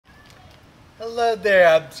Hello there,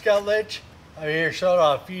 I'm Scott Lynch. I'm here showing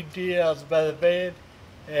off a few details about the van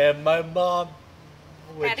and my mom,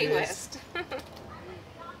 which Patty is West.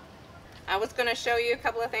 I was going to show you a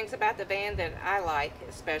couple of things about the van that I like,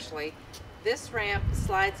 especially. This ramp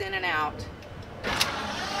slides in and out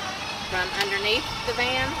from underneath the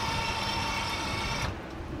van,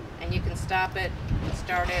 and you can stop it,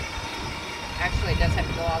 start it. Actually, it does have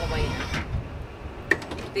to go all the way in.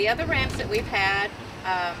 The other ramps that we've had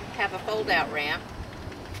have a fold-out ramp.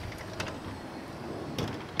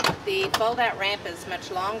 The fold-out ramp is much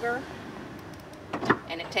longer,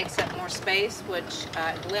 and it takes up more space, which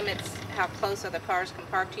limits how close other cars can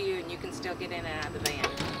park to you, and you can still get in and out of the van.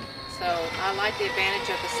 So I like the advantage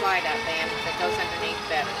of the slide-out van that goes underneath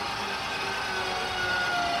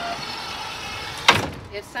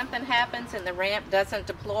better. If something happens and the ramp doesn't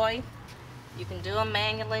deploy, you can do them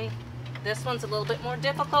manually. This one's a little bit more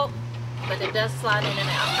difficult, but it does slide in and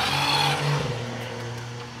out.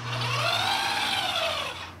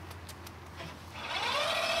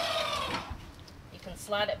 You can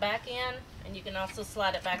slide it back in, and you can also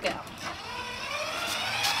slide it back out.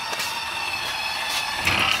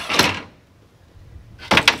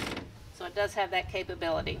 So it does have that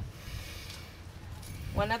capability.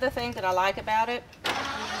 One other thing that I like about it,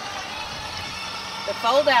 the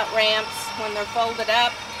fold-out ramps, when they're folded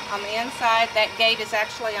up on the inside, that gate is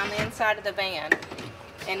actually on the inside of the van.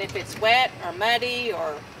 And if it's wet or muddy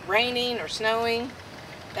or raining or snowing,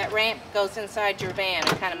 that ramp goes inside your van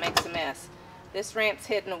and kind of makes a mess. This ramp's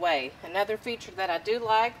hidden away. Another feature that I do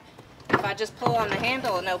like, if I just pull on the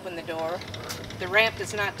handle and open the door, the ramp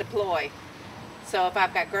does not deploy. So if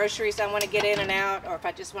I've got groceries I want to get in and out, or if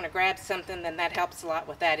I just want to grab something, then that helps a lot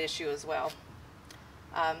with that issue as well.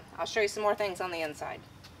 I'll show you some more things on the inside.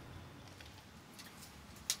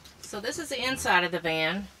 So this is the inside of the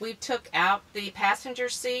van. We took out the passenger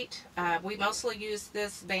seat. We mostly use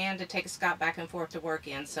this van to take Scott back and forth to work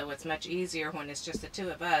in, so it's much easier when it's just the two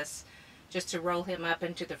of us, just to roll him up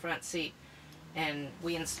into the front seat. And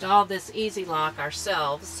we installed this easy lock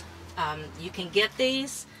ourselves. You can get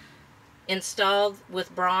these installed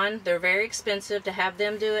with Braun. They're very expensive to have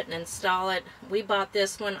them do it and install it. We bought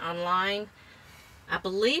this one online. I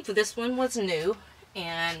believe this one was new,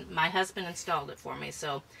 and my husband installed it for me.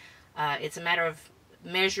 So it's a matter of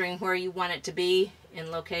measuring where you want it to be in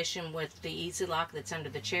location with the easy lock that's under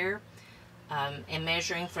the chair, and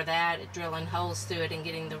measuring for that, drilling holes through it and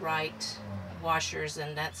getting the right washers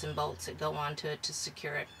and nuts and bolts that go onto it to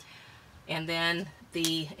secure it. And then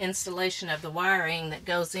the installation of the wiring that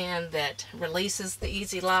goes in that releases the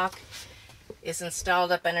easy lock is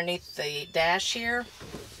installed up underneath the dash here.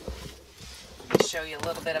 Let me show you a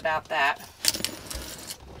little bit about that.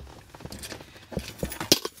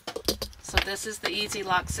 So this is the easy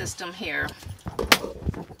lock system here.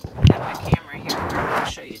 Got my camera here. I'll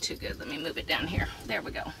show you too good. Let me move it down here. There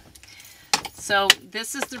we go. So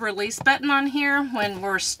this is the release button on here when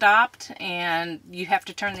we're stopped and you have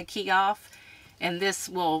to turn the key off, and this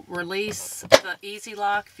will release the easy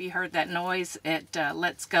lock. If you heard that noise, it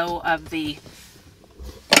lets go of the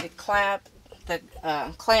clamps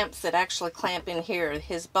that actually clamp in here.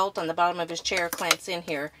 His bolt on the bottom of his chair clamps in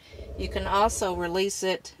here. You can also release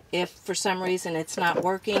it if for some reason it's not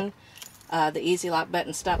working. The easy lock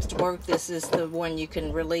button stops to work. This is the one you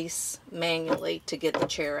can release manually to get the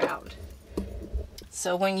chair out.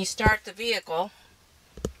 So when you start the vehicle,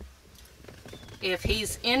 if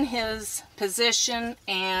he's in his position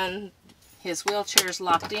and his wheelchair is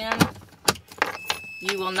locked in,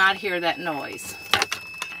 you will not hear that noise.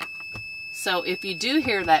 So if you do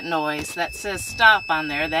hear that noise that says stop on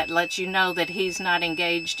there, that lets you know that he's not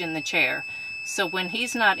engaged in the chair. So when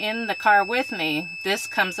he's not in the car with me, this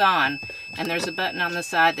comes on, and there's a button on the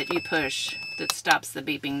side that you push that stops the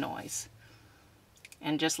beeping noise.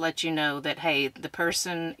 And just let you know that, hey, the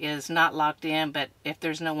person is not locked in, but if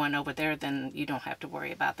there's no one over there, then you don't have to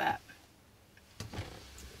worry about that.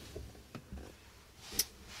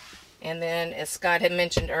 And then, as Scott had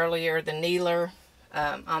mentioned earlier, the kneeler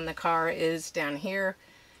on the car is down here.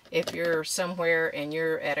 If you're somewhere and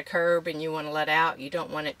you're at a curb and you want to let out, you don't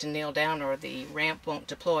want it to kneel down or the ramp won't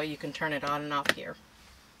deploy, you can turn it on and off here.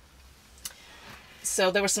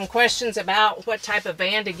 So there were some questions about what type of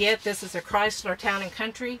van to get. This is a Chrysler Town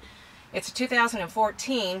Country. It's a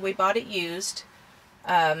 2014. We bought it used.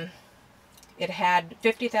 It had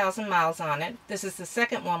 50,000 miles on it. This is the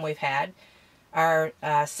second one we've had. Our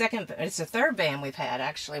it's the third van we've had,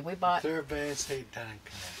 actually. We bought... third van, state Town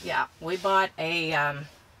Country. Yeah, we bought a,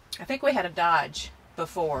 I think we had a Dodge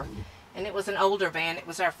before. And it was an older van. It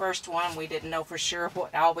was our first one. We didn't know for sure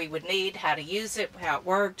what all we would need, how to use it, how it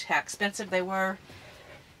worked, how expensive they were.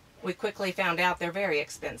 we quickly found out they're very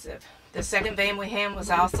expensive. The second van we had was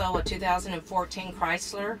also a 2014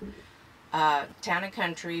 Chrysler Town and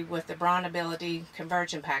Country with the Braun Ability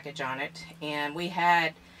conversion package on it, and we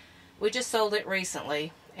just sold it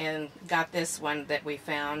recently and got this one that we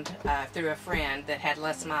found through a friend that had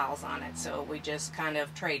less miles on it, so we just kind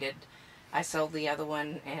of traded. I sold the other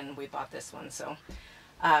one and we bought this one, so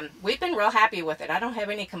we've been real happy with it. I don't have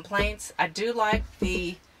any complaints. I do like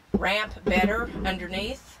the ramp better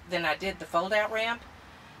underneath than I did the fold-out ramp,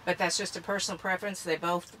 but that's just a personal preference. They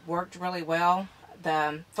both worked really well.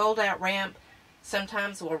 The fold-out ramp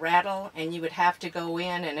sometimes will rattle, and you would have to go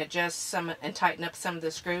in and adjust some and tighten up some of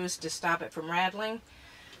the screws to stop it from rattling.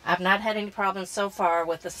 I've not had any problems so far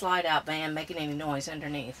with the slide-out van making any noise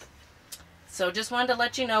underneath. So just wanted to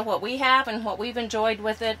let you know what we have and what we've enjoyed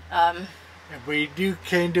with it. And we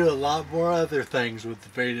can do a lot more other things with the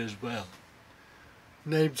van as well.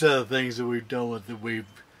 Name some of the things that we've done with it. We've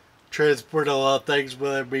transported a lot of things,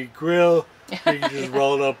 whether it be grill, you can just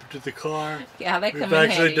roll it up into the car. Yeah, they come in We've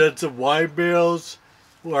actually handy. done some wine barrels,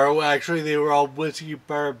 or actually they were all whiskey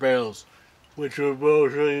bourbon barrels, which we will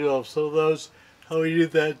show you off some of those, how we do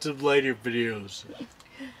that in some later videos.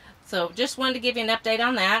 So just wanted to give you an update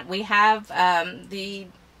on that. We have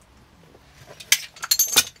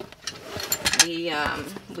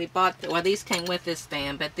we bought, well, these came with this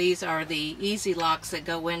van, but these are the easy locks that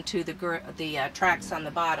go into the tracks on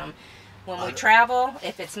the bottom. When we travel,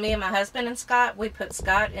 if it's me and my husband and Scott, we put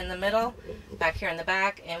Scott in the middle, back here in the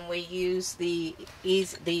back, and we use they're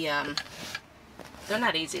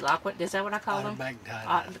not easy lock. What is that? What I call them?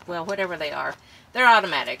 Well, whatever they are, they're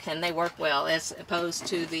automatic and they work well, as opposed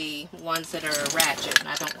to the ones that are ratchet. And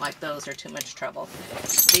I don't like those; they're too much trouble.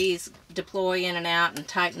 These deploy in and out and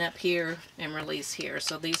tighten up here and release here.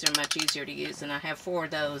 So these are much easier to use. And I have 4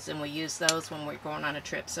 of those, and we use those when we're going on a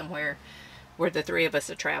trip somewhere where the 3 of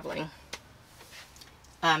us are traveling.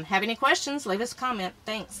 Have any questions? Leave us a comment.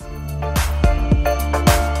 Thanks.